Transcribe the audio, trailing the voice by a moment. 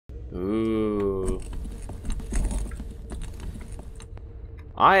Ooh.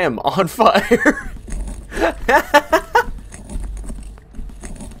 I am on fire.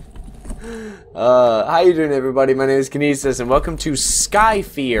 How you doing, everybody? My name is Kinesis, and welcome to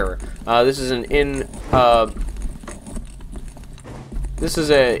Skyfear. This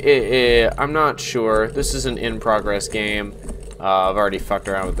is I'm not sure. This is an in-progress game. I've already fucked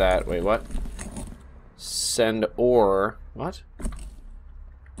around with that. Wait, what? Send ore. What?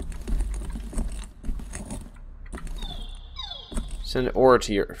 Send ore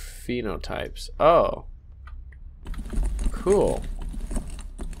to your phenotypes. Oh. Cool.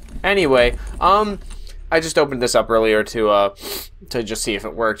 Anyway, I just opened this up earlier to just see if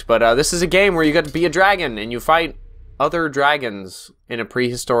it worked, but this is a game where you get to be a dragon and you fight other dragons in a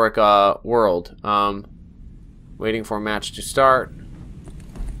prehistoric world. Waiting for a match to start.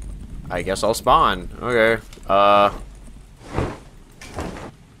 I guess I'll spawn. Okay.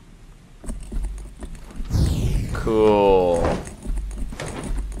 Cool.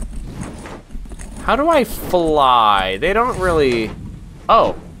 How do I fly? They don't really...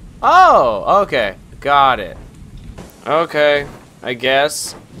 Oh. Oh, okay. Got it. Okay, I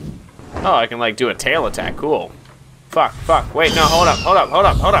guess. Oh, I can like do a tail attack. Cool. Fuck, fuck. Wait, no, hold up, hold up, hold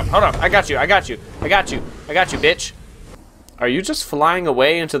up, hold up, hold up. I got you, I got you, I got you, I got you, bitch. Are you just flying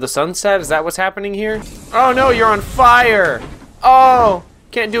away into the sunset? Is that what's happening here? Oh no, you're on fire. Oh,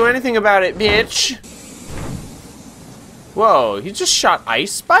 can't do anything about it, bitch. Whoa, he just shot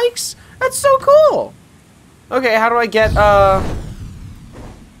ice spikes? That's so cool. Okay, how do I get,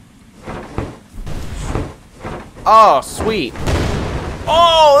 Oh, sweet.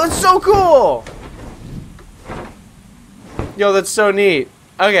 Oh, that's so cool. Yo, that's so neat.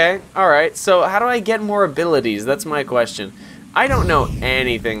 Okay, alright. So how do I get more abilities? That's my question. I don't know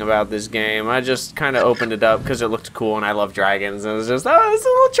anything about this game. I just kind of opened it up because it looked cool and I love dragons. And it was just, oh, it's a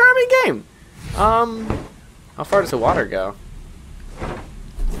little charming game. How far does the water go?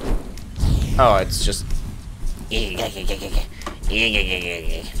 Oh, it's just...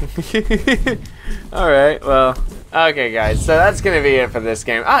 Alright, well... Okay, guys, so that's gonna be it for this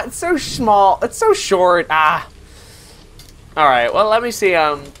game. Ah, it's so small. It's so short. Ah. Alright, well, let me see.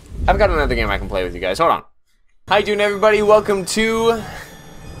 I've got another game I can play with you guys. Hold on. How you doing, everybody? Welcome to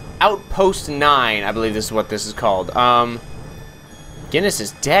Outpost 9. I believe this is what this is called. Guinness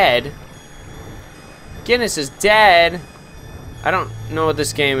is dead? Guinness is dead? I don't know what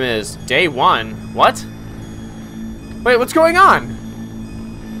this game is. Day 1? What? Wait, what's going on?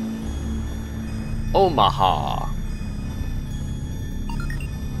 Omaha.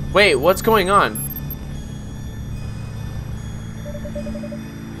 Wait, what's going on?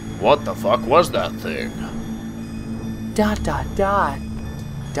 What the fuck was that thing? Dot dot dot.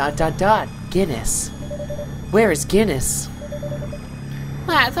 Dot dot dot. Guinness. Where is Guinness?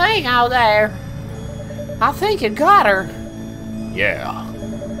 That thing out there. I think it got her. Yeah.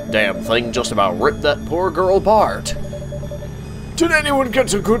 Damn thing just about ripped that poor girl apart. Did anyone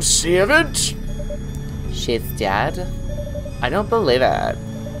get a good see of it? She's dead? I don't believe it.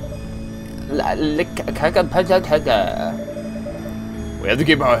 We have to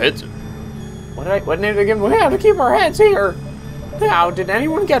keep our heads. What name did I give them? We have to keep our heads here. Now, did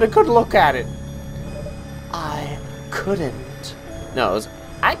anyone get a good look at it? I couldn't. No, it was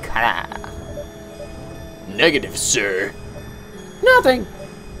I coulda. Negative, sir. Nothing.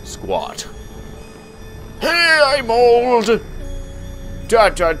 Squat. Hey, I'm old.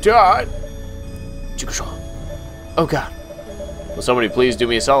 Dot dot dot. Oh god. Will somebody please do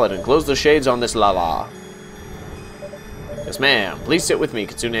me a solid and close the shades on this lala? Yes, ma'am. Please sit with me,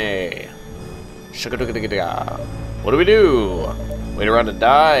 Kitsune. What do we do? Wait around to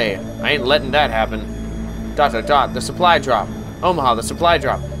die? I ain't letting that happen. Dot dot dot. The supply drop. Omaha, the supply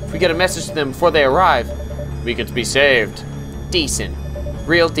drop. If we get a message to them before they arrive, we could be saved. Decent.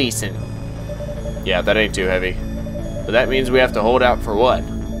 Real decent. Yeah, that ain't too heavy. But that means we have to hold out for what?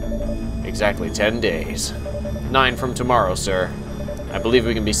 Exactly 10 days. 9 from tomorrow, sir. I believe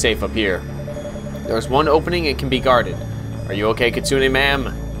we can be safe up here. There's one opening and can be guarded. Are you okay, Kitsune,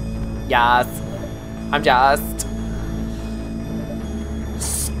 ma'am? Yes. I'm just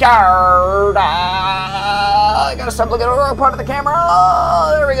scared. I gotta stop looking at the wrong part of the camera.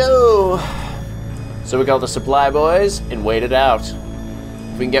 Oh, there we go. So we call the supply boys and wait it out.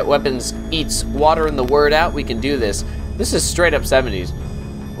 If we can get weapons, eats, water, and the word out, we can do this. This is straight up 70s.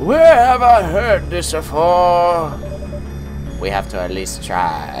 Where have I heard this before? We have to at least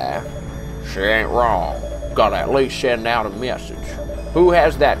try. She ain't wrong. Gotta at least send out a message. Who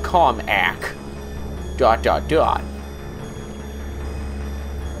has that comm-ack? Dot dot dot.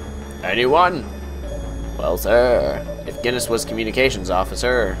 Anyone? Well, sir, if Guinness was communications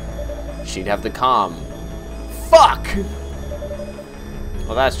officer, she'd have the comm. Fuck!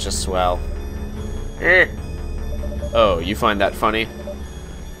 Well, that's just swell. Oh, you find that funny?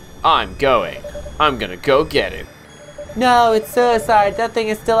 I'm gonna go get it. No, it's suicide. That thing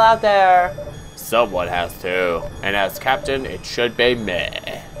is still out there. Someone has to. And as captain, it should be me.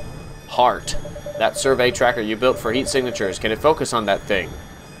 Heart. That survey tracker you built for heat signatures, can it focus on that thing?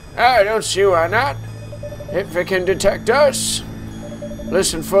 I don't see why not. If it can detect us.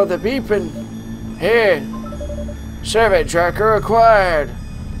 Listen for the beeping. Here. Survey tracker acquired.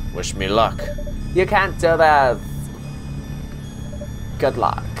 Wish me luck. You can't do that. Good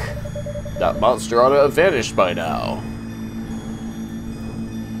luck. That monster ought to have vanished by now.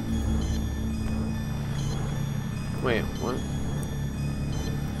 Wait, what?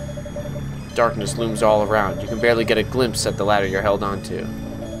 Darkness looms all around. You can barely get a glimpse at the ladder you're held onto,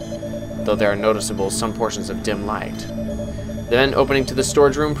 though there are noticeable some portions of dim light. The vent opening to the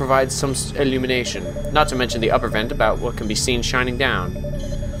storage room provides some illumination, not to mention the upper vent about what can be seen shining down.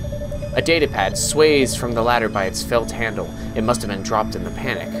 A datapad sways from the ladder by its felt handle. It must have been dropped in the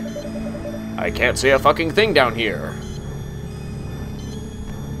panic. I can't see a fucking thing down here.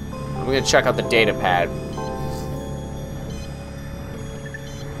 I'm gonna check out the datapad.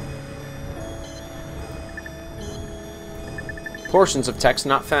 Portions of text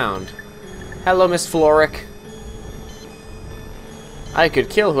not found. Hello, Miss Floric. I could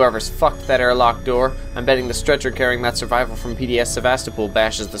kill whoever's fucked that airlock door. I'm betting the stretcher carrying that survival from PDS Sevastopol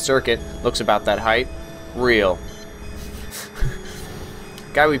bashes the circuit. Looks about that height. Real.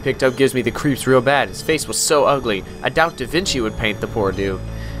 Guy we picked up gives me the creeps real bad. His face was so ugly. I doubt Da Vinci would paint the poor dude.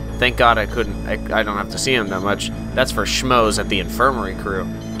 Thank God I don't have to see him that much. That's for schmoes at the infirmary crew.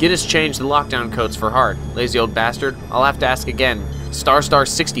 Guinness changed the lockdown codes for Hart. Lazy old bastard. I'll have to ask again. Star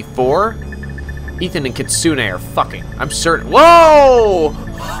 64? Ethan and Kitsune are fucking. I'm certain. Whoa!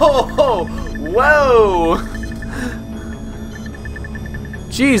 Whoa! Whoa!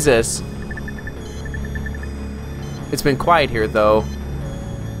 Jesus. It's been quiet here, though.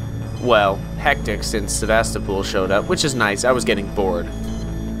 Well, hectic since Sevastopol showed up, which is nice. I was getting bored.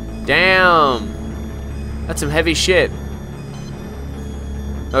 Damn! That's some heavy shit.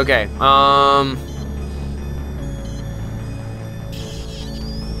 Okay, I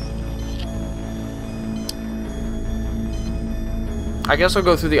guess I'll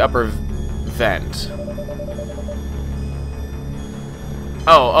go through the upper vent.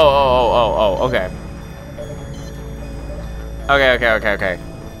 Oh, okay. Okay.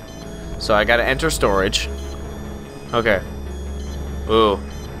 So I gotta enter storage. Okay. Ooh.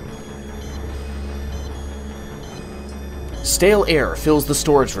 Stale air fills the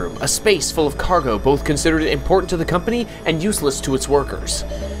storage room, a space full of cargo both considered important to the company and useless to its workers.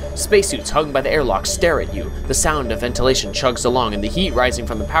 Spacesuits hung by the airlock stare at you. The sound of ventilation chugs along, and the heat rising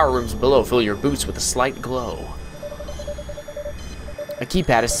from the power rooms below fill your boots with a slight glow. A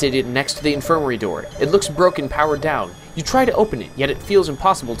keypad is seated next to the infirmary door. It looks broken, powered down. You try to open it, yet it feels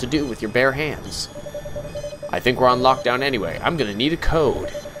impossible to do with your bare hands. I think we're on lockdown anyway. I'm gonna need a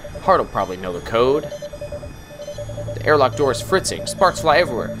code. Hart'll probably know the code. The airlock door is fritzing. Sparks fly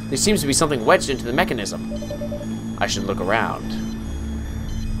everywhere. There seems to be something wedged into the mechanism. I should look around.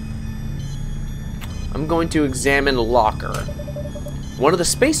 I'm going to examine the locker. One of the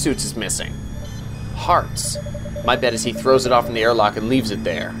spacesuits is missing. Hearts. My bet is he throws it off in the airlock and leaves it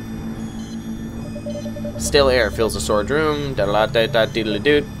there. Still air fills the storage room.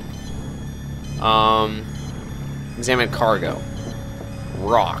 Examine cargo.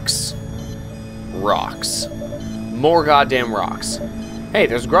 Rocks. More goddamn rocks. Hey,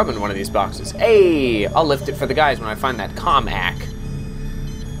 there's grub in one of these boxes. Hey, I'll lift it for the guys when I find that comm-hack.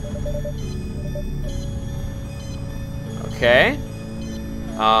 Okay.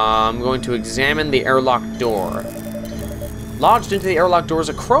 I'm going to examine the airlock door. Lodged into the airlock door is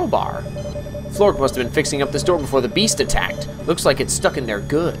a crowbar. Flork must have been fixing up this door before the beast attacked. Looks like it's stuck in there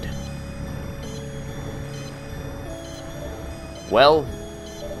good. Well,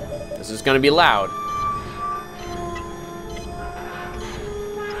 this is gonna be loud.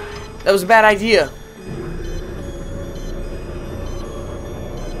 That was a bad idea.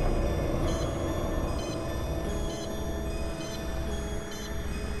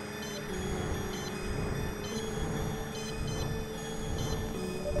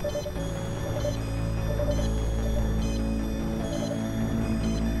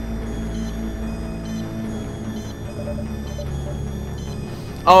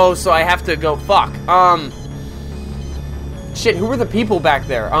 Oh, so I have to go, fuck. Shit, who were the people back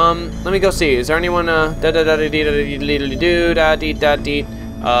there? Let me go see. Is there anyone, go to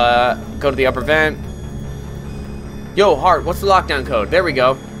the upper vent. Yo, Hart, what's the lockdown code? There we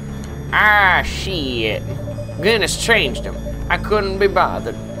go. Ah, shit. Goodness changed them. I couldn't be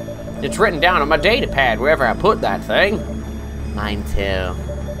bothered. It's written down on my data pad wherever I put that thing. Mine too.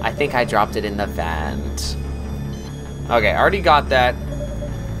 I think I dropped it in the vent. Okay, I already got that.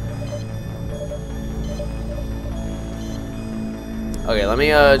 Okay, let me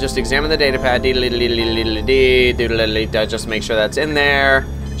just examine the data pad. Just make sure that's in there.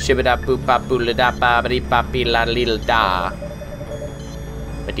 Shibida boop bop boodle da ba ba bop la little da.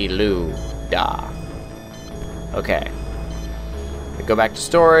 Ba-dee-loo da. Okay. Go back to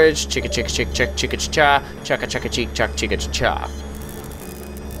storage. Chicka chicka chick chick chicka cha. Chaka chaka cheek chuck chicka cha.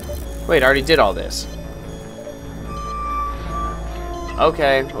 Wait, I already did all this.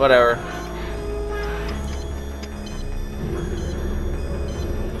 Okay, whatever.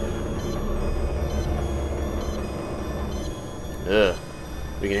 Ugh.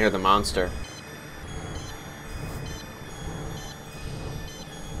 We can hear the monster.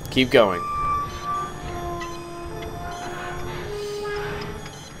 Keep going.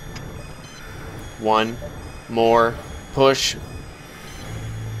 One more push.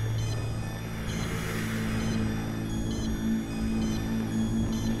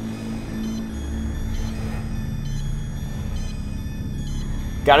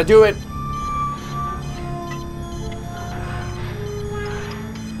 Gotta do it.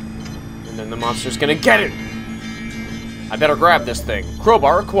 And then the monster's gonna get it. I better grab this thing.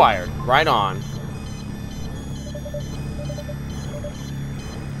 Crowbar acquired. Right on.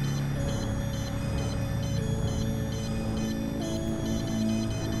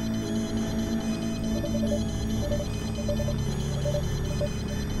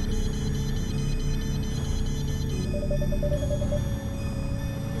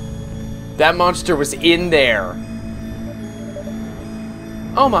 That monster was in there.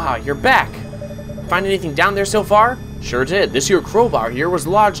 Omaha, you're back. Find anything down there so far? Sure did. This here crowbar here was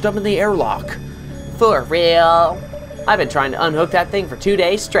lodged up in the airlock. For real? I've been trying to unhook that thing for 2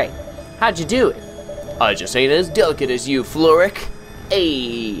 days straight. How'd you do it? I just ain't as delicate as you, Floric.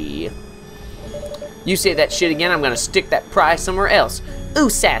 Ayy. You say that shit again, I'm gonna stick that prize somewhere else.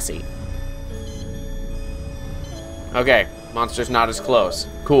 Ooh, sassy. Okay, monster's not as close.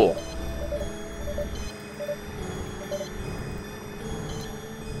 Cool.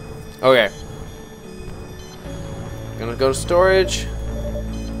 Okay. Gonna go to storage.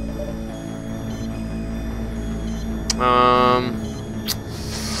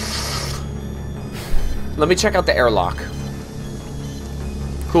 Let me check out the airlock.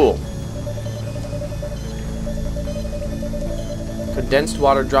 Cool. Condensed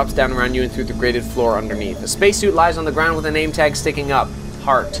water drops down around you and through the grated floor underneath. A spacesuit lies on the ground with a name tag sticking up.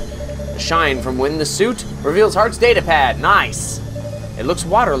 Heart. The shine from within the suit reveals Heart's data pad. Nice. It looks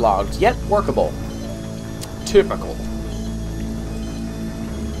waterlogged, yet workable. Typical.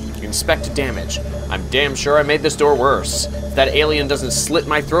 Inspect damage. I'm damn sure I made this door worse. If that alien doesn't slit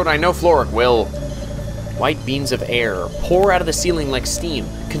my throat, I know Floric will. White beams of air pour out of the ceiling like steam.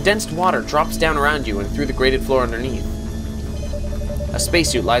 Condensed water drops down around you and through the grated floor underneath. A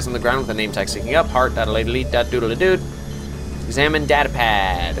spacesuit lies on the ground with a name tag sticking up. Heart, da-da-la-dee-da-doodle-a-dood. Examine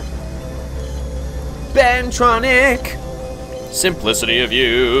datapad. Bentronic! Simplicity of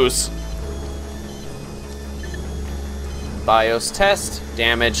use. BIOS test.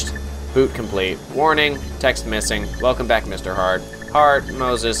 Damaged. Boot complete. Warning. Text missing. Welcome back, Mr. Hart. Hart,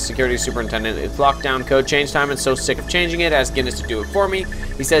 Moses, security superintendent. It's lockdown code change time and so sick of changing it. Ask Guinness to do it for me.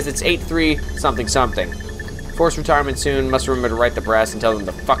 He says it's 8-3 something something. Forced retirement soon. Must remember to write the brass and tell them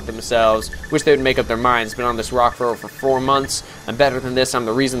to fuck themselves. Wish they would make up their minds. Been on this rock for over 4 months. I'm better than this. I'm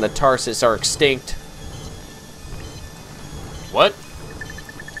the reason the Tarsus are extinct. What?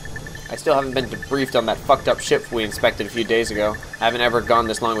 I still haven't been debriefed on that fucked up ship we inspected a few days ago. I haven't ever gone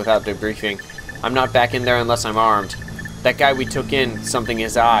this long without debriefing. I'm not back in there unless I'm armed. That guy we took in, something in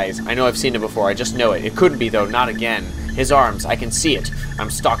his eyes. I know I've seen it before, I just know it. It couldn't be though, not again. His arms, I can see it. I'm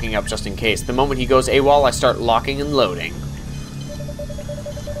stocking up just in case. The moment he goes AWOL, I start locking and loading.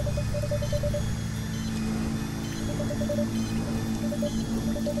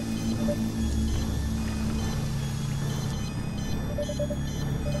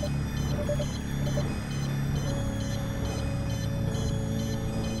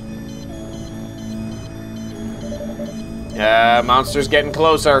 Monster's getting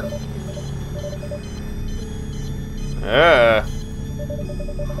closer.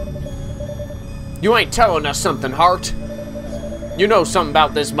 You ain't telling us something, Hart. You know something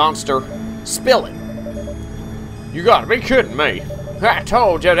about this monster. Spill it. You gotta be kidding me. I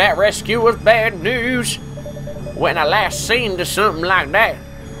told you that rescue was bad news. When I last seen to something like that. ...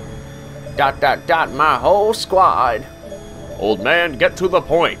 my whole squad. Old man, get to the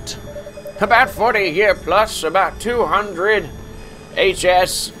point. About 40 here plus about 200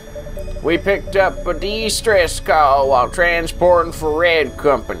 HS. We picked up a distress call while transporting for Red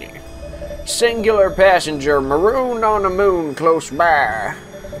Company. Singular passenger marooned on the moon close by.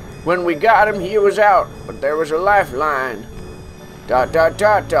 When we got him, he was out, but there was a lifeline. ...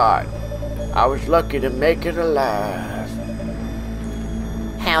 I was lucky to make it alive.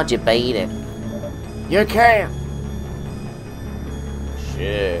 How'd you beat it? You can't.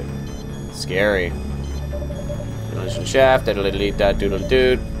 Shit. Scary. Ventilation shaft,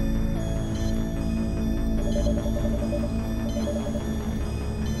 doodle-doodle-dood.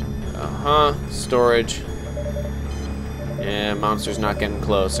 Storage. Yeah, monster's not getting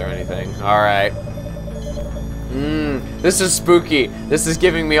close or anything. Alright. This is spooky. This is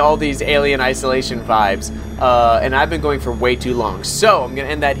giving me all these Alien Isolation vibes. And I've been going for way too long. So, I'm going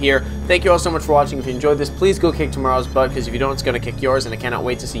to end that here. Thank you all so much for watching. If you enjoyed this, please go kick tomorrow's butt, because if you don't, it's going to kick yours, and I cannot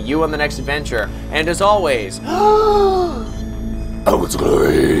wait to see you on the next adventure. And as always... oh, it's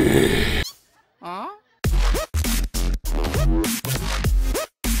glory!